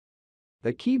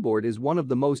A keyboard is one of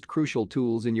the most crucial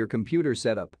tools in your computer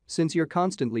setup since you're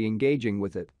constantly engaging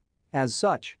with it. As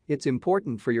such, it's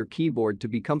important for your keyboard to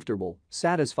be comfortable,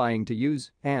 satisfying to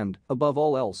use, and, above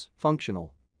all else,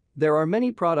 functional. There are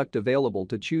many products available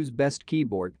to choose best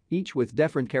keyboard, each with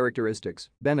different characteristics,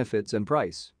 benefits and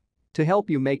price. To help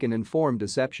you make an informed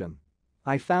decision,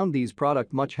 I found these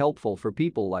products much helpful for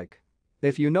people like.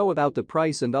 If you know about the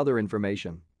price and other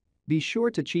information, be sure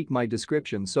to check my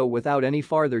description. So without any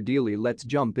further delay, let's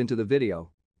jump into the video.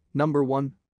 Number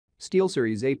 1.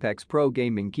 SteelSeries Apex Pro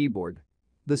Gaming Keyboard.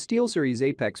 The SteelSeries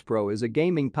Apex Pro is a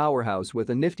gaming powerhouse with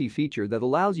a nifty feature that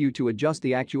allows you to adjust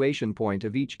the actuation point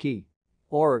of each key.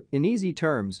 Or, in easy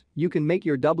terms, you can make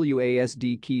your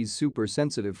WASD keys super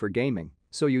sensitive for gaming,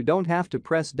 so you don't have to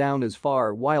press down as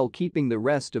far while keeping the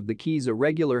rest of the keys a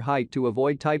regular height to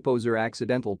avoid typos or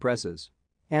accidental presses.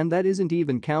 And that isn't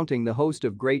even counting the host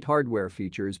of great hardware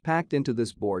features packed into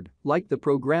this board, like the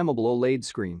programmable OLED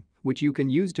screen, which you can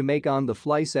use to make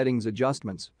on-the-fly settings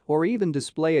adjustments, or even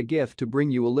display a GIF to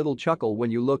bring you a little chuckle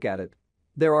when you look at it.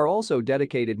 There are also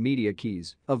dedicated media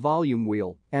keys, a volume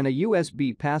wheel, and a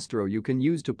USB pass-through you can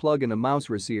use to plug in a mouse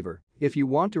receiver if you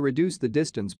want to reduce the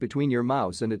distance between your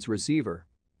mouse and its receiver.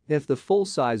 If the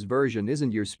full-size version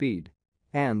isn't your speed.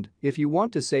 And, if you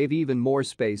want to save even more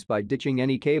space by ditching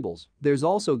any cables, there's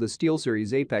also the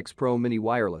SteelSeries Apex Pro Mini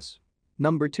Wireless.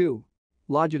 Number 2.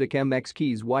 Logitech MX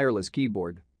Keys Wireless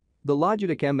Keyboard. The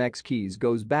Logitech MX Keys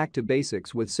goes back to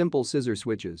basics with simple scissor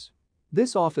switches.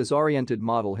 This office-oriented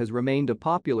model has remained a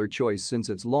popular choice since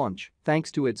its launch,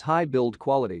 thanks to its high build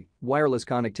quality, wireless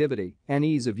connectivity, and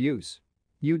ease of use.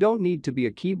 You don't need to be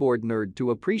a keyboard nerd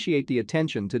to appreciate the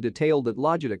attention to detail that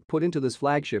Logitech put into this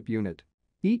flagship unit.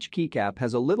 Each keycap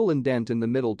has a little indent in the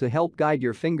middle to help guide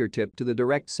your fingertip to the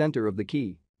direct center of the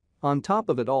key. On top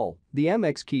of it all, the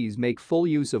MX keys make full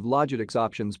use of Logitech's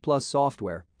Options Plus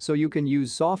software, so you can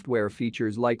use software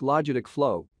features like Logitech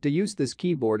Flow to use this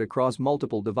keyboard across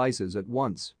multiple devices at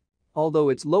once. Although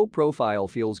its low profile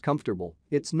feels comfortable,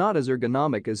 it's not as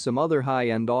ergonomic as some other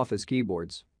high-end office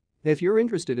keyboards. If you're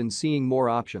interested in seeing more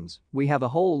options, we have a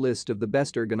whole list of the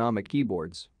best ergonomic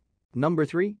keyboards. Number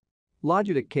 3.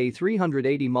 Logitech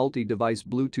K380 Multi-Device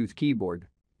Bluetooth Keyboard.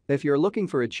 If you're looking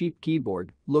for a cheap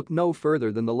keyboard, look no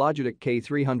further than the Logitech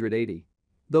K380.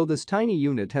 Though this tiny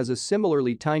unit has a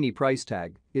similarly tiny price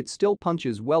tag, it still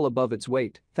punches well above its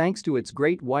weight thanks to its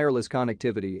great wireless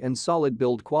connectivity and solid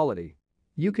build quality.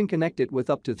 You can connect it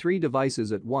with up to 3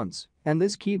 devices at once, and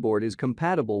this keyboard is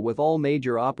compatible with all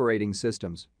major operating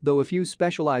systems, though a few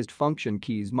specialized function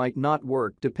keys might not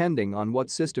work depending on what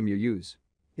system you use.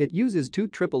 It uses 2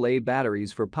 AAA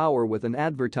batteries for power with an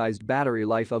advertised battery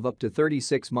life of up to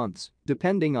 36 months,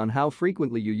 depending on how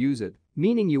frequently you use it,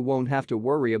 meaning you won't have to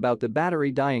worry about the battery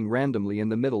dying randomly in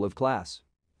the middle of class.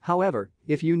 However,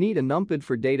 if you need a numpad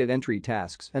for data entry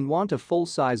tasks and want a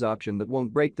full-size option that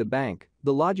won't break the bank,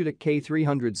 the Logitech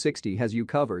K360 has you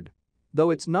covered.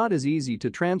 Though it's not as easy to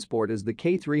transport as the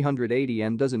K380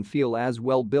 and doesn't feel as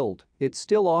well built, it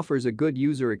still offers a good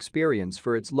user experience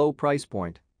for its low price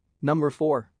point. Number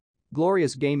 4.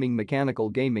 Glorious Gaming Mechanical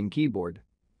Gaming Keyboard.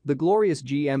 The Glorious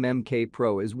GMMK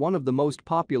Pro is one of the most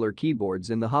popular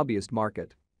keyboards in the hobbyist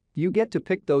market. You get to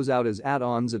pick those out as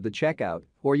add-ons at the checkout,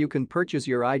 or you can purchase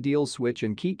your ideal switch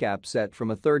and keycap set from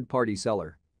a third-party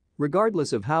seller.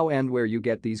 Regardless of how and where you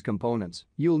get these components,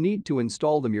 you'll need to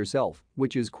install them yourself,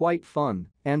 which is quite fun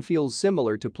and feels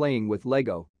similar to playing with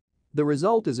Lego. The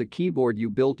result is a keyboard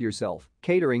you built yourself,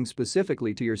 catering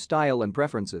specifically to your style and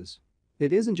preferences.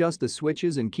 It isn't just the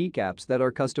switches and keycaps that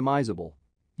are customizable.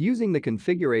 Using the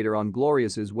configurator on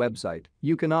Glorious's website,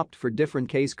 you can opt for different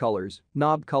case colors,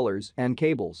 knob colors, and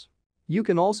cables. You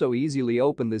can also easily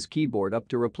open this keyboard up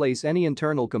to replace any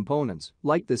internal components,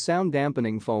 like the sound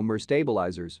dampening foam or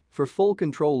stabilizers, for full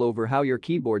control over how your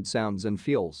keyboard sounds and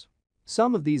feels.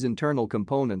 Some of these internal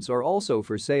components are also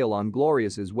for sale on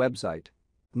Glorious's website.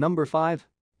 Number 5.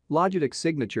 Logitech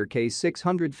Signature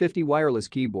K650 Wireless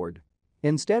Keyboard.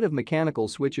 Instead of mechanical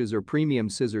switches or premium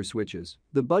scissor switches,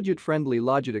 the budget-friendly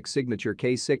Logitech Signature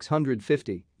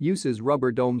K650 uses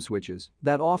rubber dome switches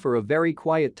that offer a very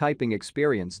quiet typing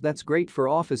experience that's great for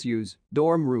office use,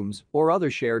 dorm rooms, or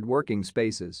other shared working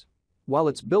spaces. While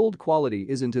its build quality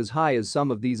isn't as high as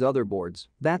some of these other boards,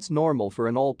 that's normal for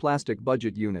an all-plastic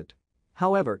budget unit.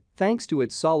 However, thanks to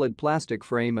its solid plastic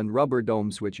frame and rubber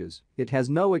dome switches, it has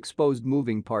no exposed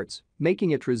moving parts, making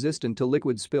it resistant to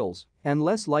liquid spills and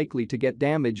less likely to get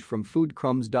damaged from food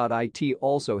crumbs. It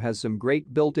also has some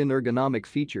great built-in ergonomic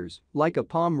features, like a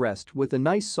palm rest with a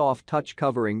nice soft touch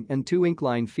covering and 2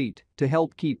 incline feet to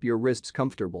help keep your wrists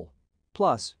comfortable.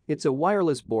 Plus, it's a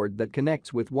wireless board that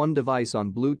connects with one device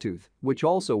on Bluetooth, which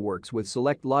also works with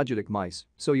select Logitech mice,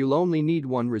 so you'll only need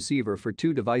one receiver for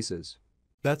 2 devices.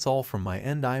 That's all from my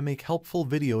end. I make helpful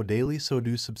video daily, so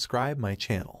do subscribe my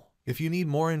channel. If you need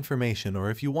more information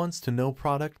or if you wants to know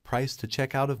product price to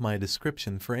check out of my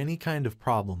description for any kind of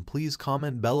problem, please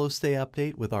comment below. Stay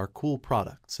update with our cool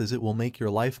products as it will make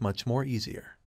your life much more easier.